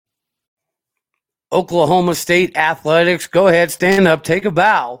Oklahoma State athletics. Go ahead, stand up, take a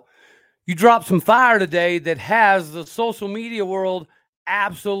bow. You dropped some fire today that has the social media world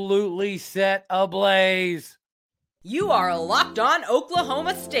absolutely set ablaze. You are Locked On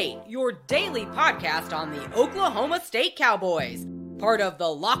Oklahoma State, your daily podcast on the Oklahoma State Cowboys, part of the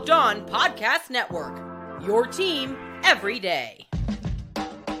Locked On Podcast Network, your team every day.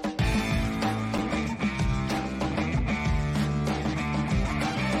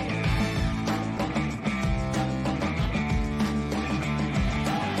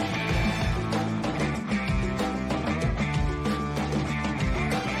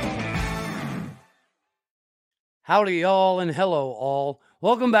 Howdy, y'all, and hello, all.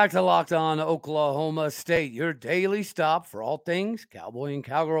 Welcome back to Locked On Oklahoma State, your daily stop for all things cowboy and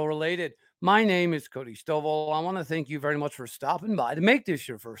cowgirl related. My name is Cody Stovall. I want to thank you very much for stopping by to make this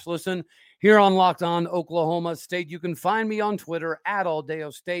your first listen here on Locked On Oklahoma State. You can find me on Twitter at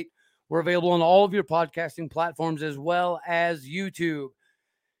AllDayoState. We're available on all of your podcasting platforms as well as YouTube.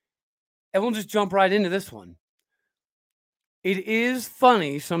 And we'll just jump right into this one. It is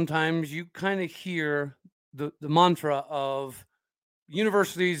funny sometimes you kind of hear the mantra of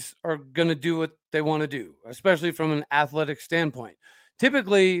universities are going to do what they want to do, especially from an athletic standpoint.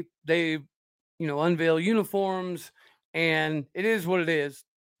 Typically, they, unveil uniforms, and it is what it is.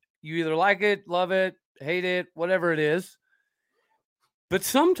 You either like it, love it, hate it, whatever it is. But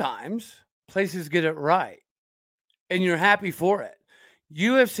sometimes places get it right, and you're happy for it.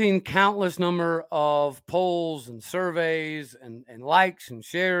 You have seen countless number of polls and surveys and likes and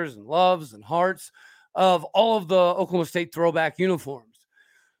shares and loves and hearts of all of the Oklahoma State throwback uniforms.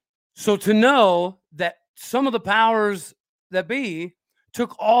 So to know that some of the powers that be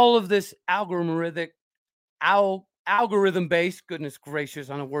took all of this algorithm-based, goodness gracious,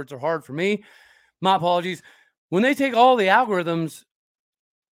 I know words are hard for me, my apologies. When they take all the algorithms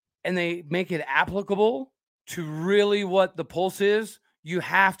and they make it applicable to really what the pulse is, you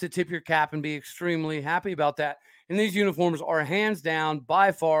have to tip your cap and be extremely happy about that. And these uniforms are hands down,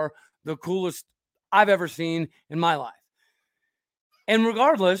 by far, the coolest I've ever seen in my life. And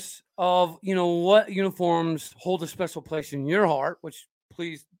regardless of, what uniforms hold a special place in your heart, which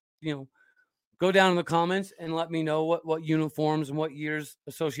please, go down in the comments and let me know what uniforms and what years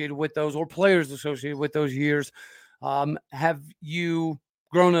associated with those or players associated with those years have you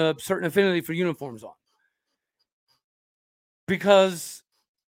grown a certain affinity for uniforms on. Because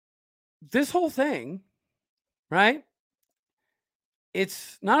this whole thing, right,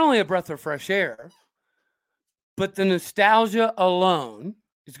 it's not only a breath of fresh air, but the nostalgia alone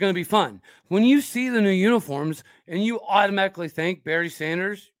is going to be fun. When you see the new uniforms and you automatically think Barry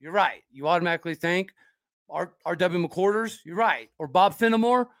Sanders, you're right. You automatically think R.W. McQuarters, you're right. Or Bob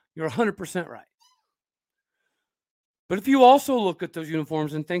Finnemore, you're 100% right. But if you also look at those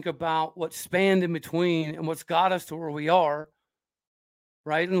uniforms and think about what spanned in between and what's got us to where we are,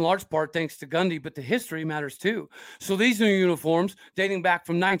 right, in large part thanks to Gundy, but the history matters too. So these new uniforms dating back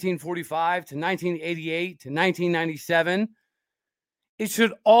from 1945 to 1988 to 1997, it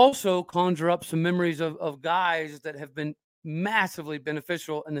should also conjure up some memories of guys that have been massively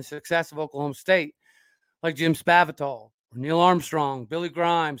beneficial in the success of Oklahoma State, like Jim Spavital, or Neil Armstrong, Billy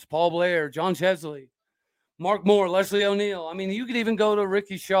Grimes, Paul Blair, John Chesley, Mark Moore, Leslie O'Neal. I mean, you could even go to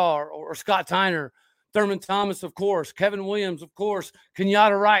Ricky Shaw or Scott Tyner, Thurman Thomas, of course, Kevin Williams, of course,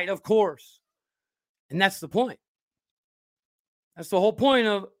 Kenyatta Wright, of course. And that's the point. That's the whole point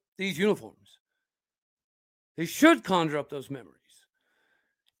of these uniforms. They should conjure up those memories.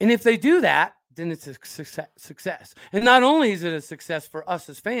 And if they do that, then it's a success. And not only is it a success for us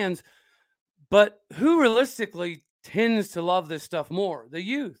as fans, but who realistically tends to love this stuff more? The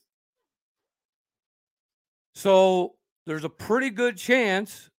youth. So there's a pretty good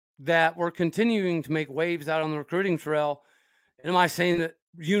chance that we're continuing to make waves out on the recruiting trail. And am I saying that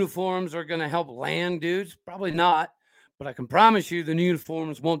uniforms are going to help land dudes? Probably not. But I can promise you the new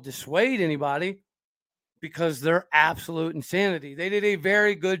uniforms won't dissuade anybody because they're absolute insanity. They did a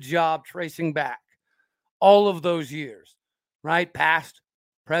very good job tracing back all of those years, right? Past,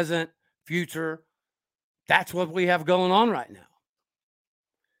 present, future. That's what we have going on right now.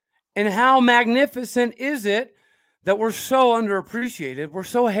 And how magnificent is it that we're so underappreciated, we're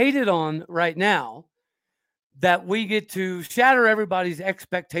so hated on right now, that we get to shatter everybody's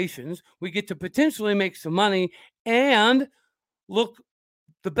expectations. We get to potentially make some money and look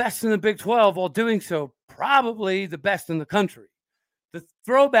the best in the Big 12 while doing so, probably the best in the country. The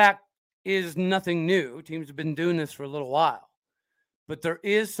throwback is nothing new. Teams have been doing this for a little while. But there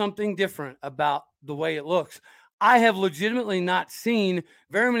is something different about the way it looks. I have legitimately not seen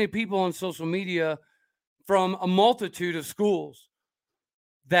very many people on social media from a multitude of schools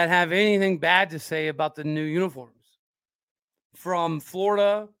that have anything bad to say about the new uniforms. From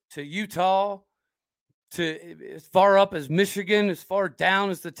Florida to Utah to as far up as Michigan, as far down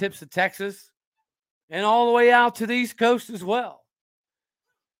as the tips of Texas, and all the way out to the East Coast as well.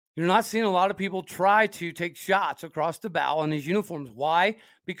 You're not seeing a lot of people try to take shots across the bow on these uniforms. Why?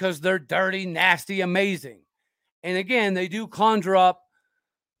 Because they're dirty, nasty, amazing. And again, they do conjure up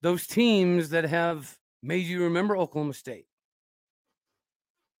those teams that have made you remember Oklahoma State.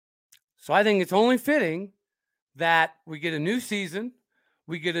 So I think it's only fitting that we get a new season,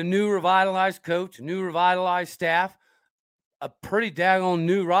 we get a new revitalized coach, a new revitalized staff, a pretty daggone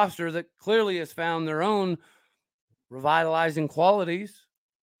new roster that clearly has found their own revitalizing qualities.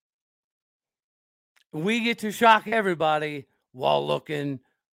 We get to shock everybody while looking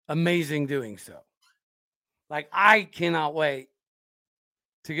amazing doing so. Like, I cannot wait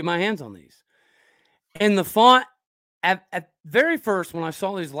to get my hands on these. And the font, at very first, when I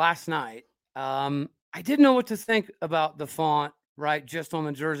saw these last night, I didn't know what to think about the font, right, just on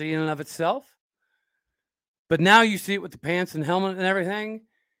the jersey in and of itself. But now you see it with the pants and helmet and everything,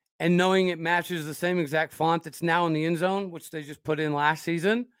 and knowing it matches the same exact font that's now in the end zone, which they just put in last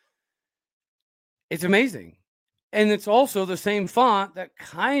season, it's amazing. And it's also the same font that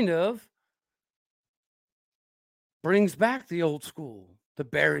kind of brings back the old school, the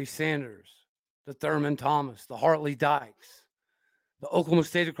Barry Sanders, the Thurman Thomas, the Hartley Dykes, the Oklahoma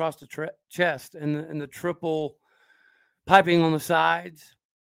State across the chest, and the triple piping on the sides.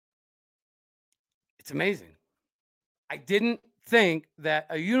 It's amazing. I didn't think that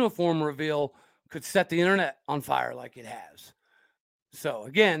a uniform reveal could set the internet on fire like it has. So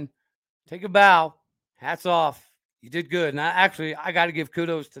again, take a bow. Hats off. You did good. And I got to give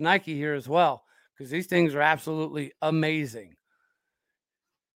kudos to Nike here as well, because these things are absolutely amazing.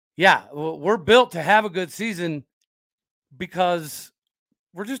 Yeah, we're built to have a good season because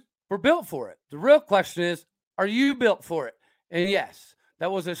we're built for it. The real question is, are you built for it? And yes,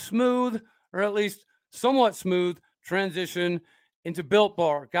 that was a smooth, or at least somewhat smooth, transition into Built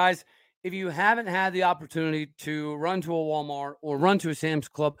Bar. Guys, if you haven't had the opportunity to run to a Walmart or run to a Sam's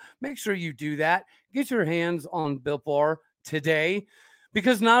Club, make sure you do that. Get your hands on Built Bar today,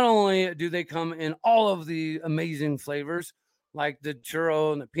 because not only do they come in all of the amazing flavors, like the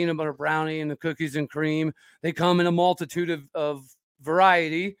churro and the peanut butter brownie and the cookies and cream, they come in a multitude of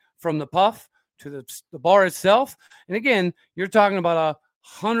variety, from the puff to the bar itself. And again, you're talking about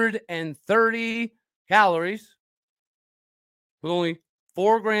 130 calories with only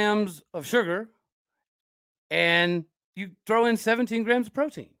 4 grams of sugar, and you throw in 17 grams of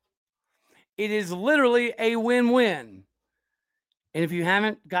protein. It is literally a win-win. And if you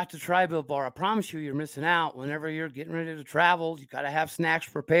haven't got to try Built Bar, I promise you, you're missing out. Whenever you're getting ready to travel, you got to have snacks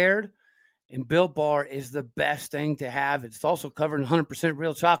prepared. And Built Bar is the best thing to have. It's also covered in 100%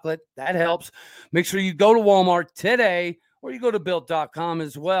 real chocolate. That helps. Make sure you go to Walmart today, or you go to Built.com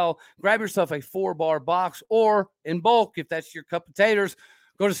as well. Grab yourself a 4-bar box, or in bulk, if that's your cup of taters,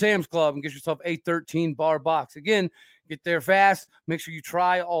 go to Sam's Club and get yourself a 13-bar box. Again, get there fast. Make sure you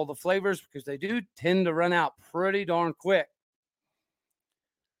try all the flavors, because they do tend to run out pretty darn quick.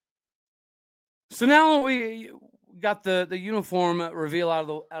 So now we got the uniform reveal out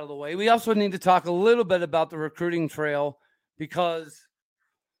of the way. We also need to talk a little bit about the recruiting trail, because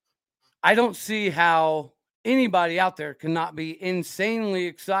I don't see how anybody out there cannot be insanely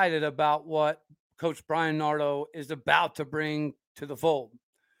excited about what Coach Brian Nardo is about to bring to the fold.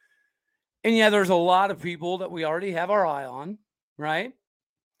 And yeah, there's a lot of people that we already have our eye on, right?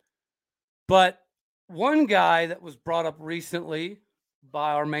 But one guy that was brought up recently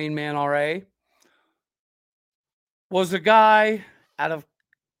by our main man, RA, was a guy out of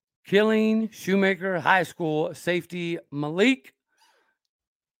Killeen Shoemaker High School, safety Malik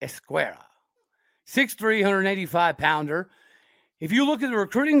Esquera, 6'3", 185-pounder. If you look at the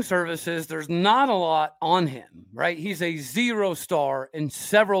recruiting services, there's not a lot on him, right? He's a 0-star in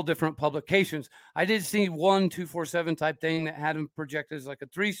several different publications. I did see one 247 type thing that had him projected as like a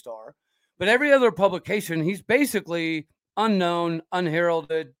 3-star, but every other publication, he's basically unknown,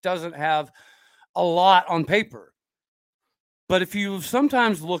 unheralded, doesn't have a lot on paper. But if you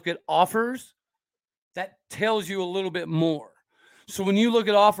sometimes look at offers, that tells you a little bit more. So when you look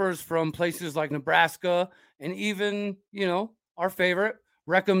at offers from places like Nebraska, and even, our favorite,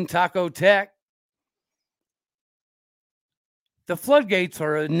 Reckham Taco Tech, the floodgates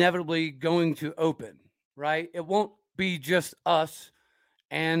are inevitably going to open, right? It won't be just us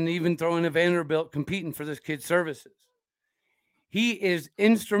and even throwing a Vanderbilt competing for this kid's services. He is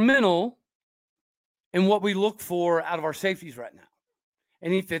instrumental in what we look for out of our safeties right now.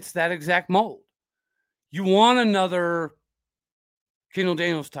 And he fits that exact mold. You want another Kendall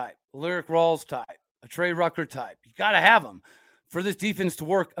Daniels type, Lyric Rawls type, a Trey Rucker type. You got to have them for this defense to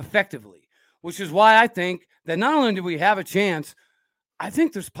work effectively, which is why I think that not only do we have a chance, I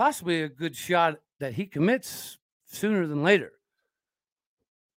think there's possibly a good shot that he commits sooner than later.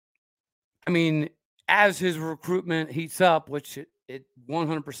 I mean, as his recruitment heats up, which it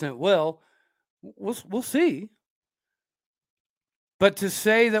 100% will, we'll see. But to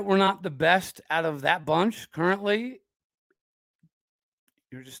say that we're not the best out of that bunch currently,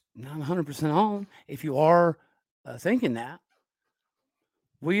 you're just not 100% on. If you are thinking that,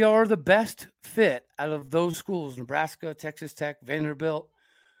 we are the best fit out of those schools, Nebraska, Texas Tech, Vanderbilt.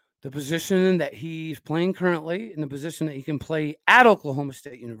 The position that he's playing currently and the position that he can play at Oklahoma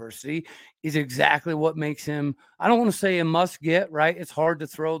State University is exactly what makes him, I don't want to say a must get, right? It's hard to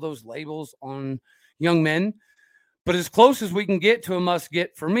throw those labels on young men, but as close as we can get to a must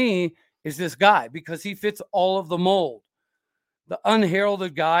get for me is this guy, because he fits all of the mold. The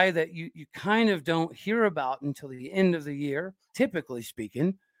unheralded guy that you kind of don't hear about until the end of the year, typically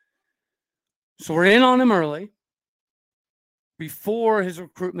speaking. So we're in on him early before his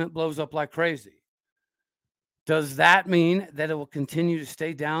recruitment blows up like crazy. Does that mean that it will continue to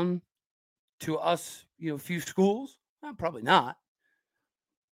stay down to us, a few schools? Probably not.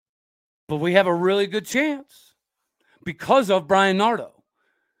 But we have a really good chance because of Brian Nardo.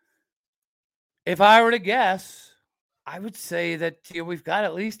 If I were to guess, I would say that we've got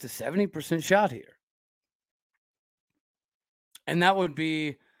at least a 70% shot here. And that would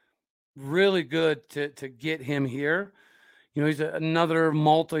be really good to get him here. He's another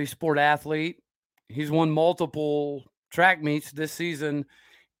multi-sport athlete. He's won multiple track meets this season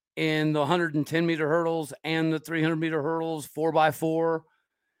in the 110-meter hurdles and the 300-meter hurdles, 4x4.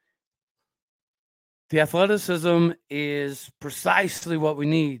 The athleticism is precisely what we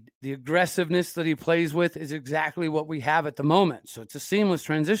need. The aggressiveness that he plays with is exactly what we have at the moment. So it's a seamless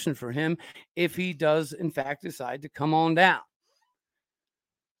transition for him if he does, in fact, decide to come on down.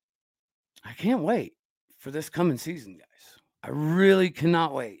 I can't wait for this coming season, guys. I really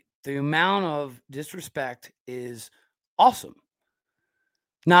cannot wait. The amount of disrespect is awesome.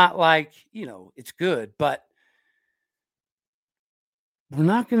 Not like, it's good, but we're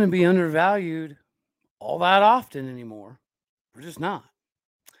not going to be undervalued all that often anymore. We're just not.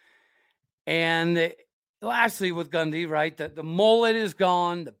 And lastly, with Gundy, right, the mullet is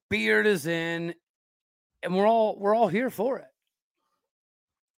gone, the beard is in, and we're all here for it.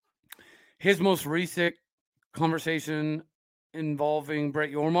 His most recent conversation involving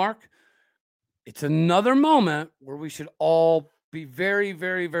Brett Yormark, it's another moment where we should all be very,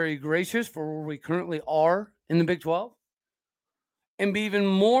 very, very gracious for where we currently are in the Big 12 and be even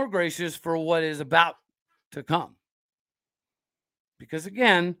more gracious for what is about to come. Because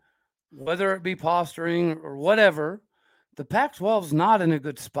again, whether it be posturing or whatever, the Pac-12 is not in a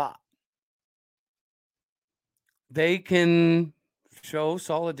good spot. They can show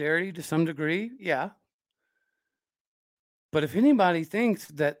solidarity to some degree, yeah. But if anybody thinks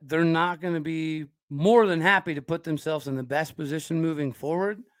that they're not going to be more than happy to put themselves in the best position moving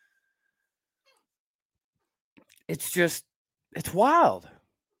forward, it's wild.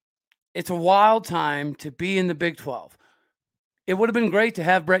 It's a wild time to be in the Big 12. It would have been great to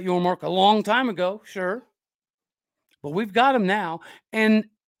have Brett Yormark a long time ago, sure. But we've got him now. And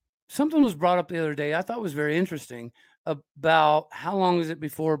something was brought up the other day I thought was very interesting about how long is it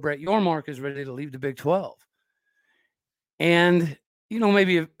before Brett Yormark is ready to leave the Big 12. And,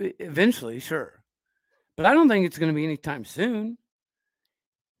 maybe eventually, sure. But I don't think it's going to be anytime soon.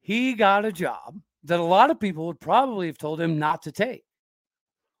 He got a job that a lot of people would probably have told him not to take.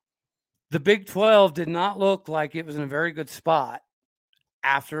 The Big 12 did not look like it was in a very good spot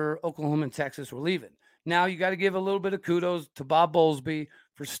after Oklahoma and Texas were leaving. Now, you got to give a little bit of kudos to Bob Bowlesby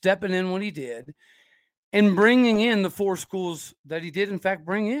for stepping in when he did and bringing in the 4 schools that he did, in fact,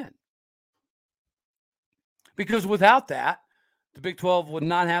 bring in. Because without that, the Big 12 would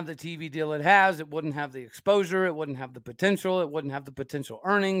not have the TV deal it has. It wouldn't have the exposure. It wouldn't have the potential. It wouldn't have the potential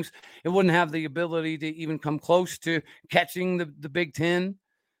earnings. It wouldn't have the ability to even come close to catching the Big 10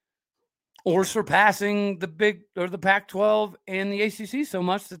 or surpassing the Pac-12 and the ACC so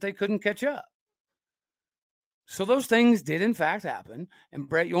much that they couldn't catch up. So those things did, in fact, happen. And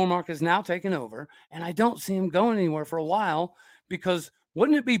Brett Yormark is now taken over. And I don't see him going anywhere for a while because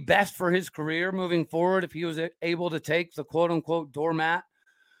wouldn't it be best for his career moving forward if he was able to take the quote-unquote doormat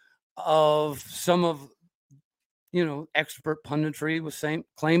of some of, expert punditry was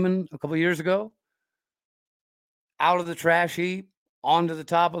claiming a couple of years ago, out of the trash heap, onto the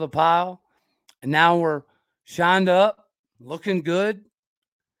top of the pile, and now we're shined up, looking good?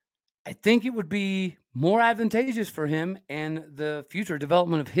 I think it would be more advantageous for him and the future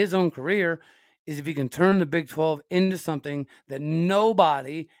development of his own career is if he can turn the Big 12 into something that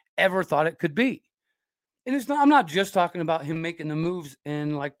nobody ever thought it could be. And I'm not just talking about him making the moves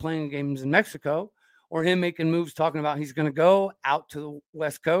and like playing games in Mexico, or him making moves talking about he's going to go out to the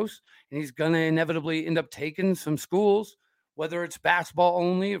West Coast and he's going to inevitably end up taking some schools, whether it's basketball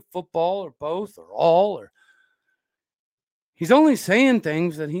only or football or both or all, or he's only saying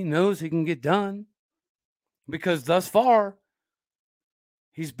things that he knows he can get done, because thus far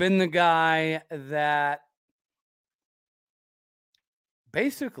he's been the guy that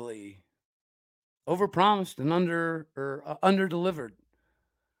basically overpromised and under-delivered.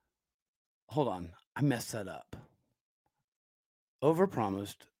 Hold on, I messed that up.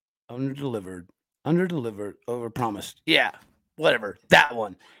 Overpromised, under-delivered, overpromised. Yeah, whatever, that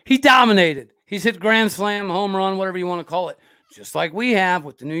one. He dominated. He's hit grand slam, home run, whatever you want to call it, just like we have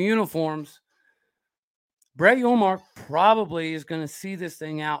with the new uniforms. Brett Yormark probably is going to see this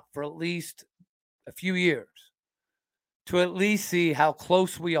thing out for at least a few years to at least see how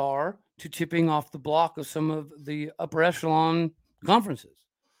close we are to chipping off the block of some of the upper echelon conferences,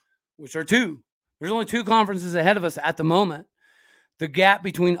 which are two. There's only two conferences ahead of us at the moment. The gap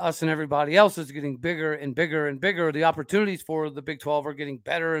between us and everybody else is getting bigger and bigger and bigger. The opportunities for the Big 12 are getting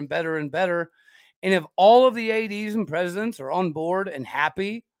better and better and better. And if all of the ADs and presidents are on board and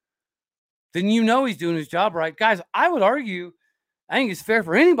happy, then you know he's doing his job right. Guys, I would argue, I think it's fair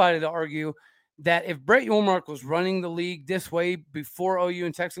for anybody to argue that if Brett Yormark was running the league this way before OU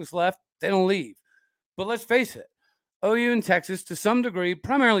and Texas left, they don't leave. But let's face it, OU and Texas, to some degree,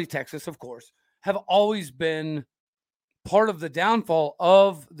 primarily Texas, of course, have always been part of the downfall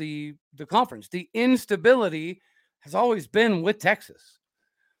of the conference. The instability has always been with Texas.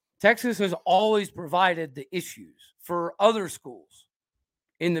 Texas has always provided the issues for other schools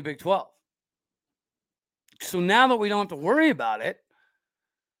in the Big 12. So now that we don't have to worry about it,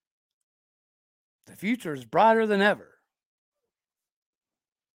 the future is brighter than ever.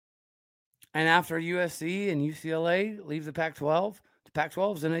 And after USC and UCLA leave the Pac-12, the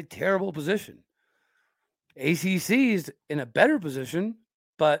Pac-12 is in a terrible position. ACC is in a better position,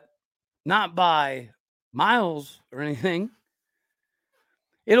 but not by miles or anything.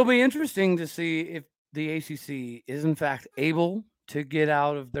 It'll be interesting to see if the ACC is in fact able to get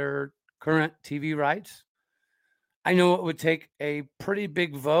out of their current TV rights. I know it would take a pretty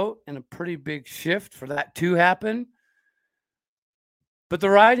big vote and a pretty big shift for that to happen. But the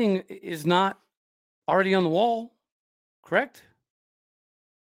writing is not already on the wall, correct?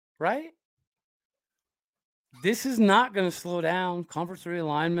 Right? This is not going to slow down conference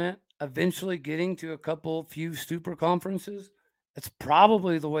realignment, eventually getting to a few super conferences. That's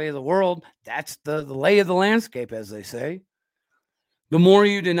probably the way of the world. That's the lay of the landscape, as they say. The more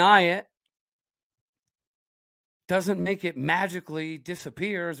you deny it, doesn't make it magically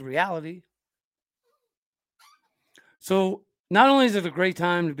disappear as reality. So not only is it a great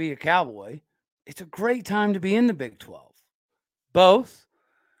time to be a Cowboy, it's a great time to be in the Big 12, both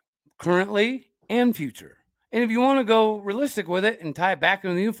currently and future. And if you want to go realistic with it and tie it back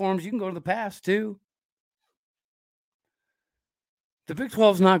into the uniforms, you can go to the past too. The Big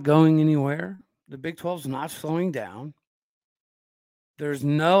 12 is not going anywhere. The Big 12 is not slowing down. There's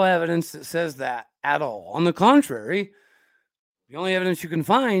no evidence that says that at all. On the contrary, the only evidence you can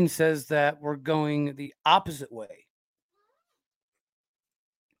find says that we're going the opposite way.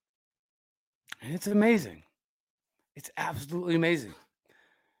 And it's amazing. It's absolutely amazing.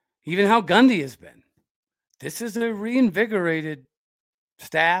 Even how Gundy has been. This is a reinvigorated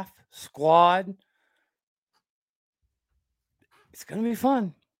staff, squad. It's going to be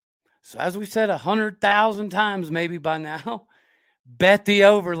fun. So as we said 100,000 times maybe by now, bet the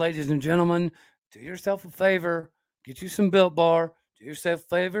over, ladies and gentlemen. Do yourself a favor. Get you some Built Bar. Do yourself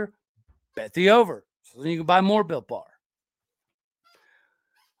a favor. Bet the over. So then you can buy more Built Bar.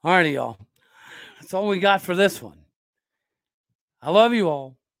 All righty, y'all. That's all we got for this one. I love you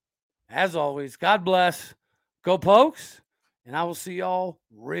all. As always, God bless. Go Pokes. And I will see y'all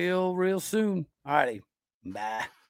real soon. All righty. Bye.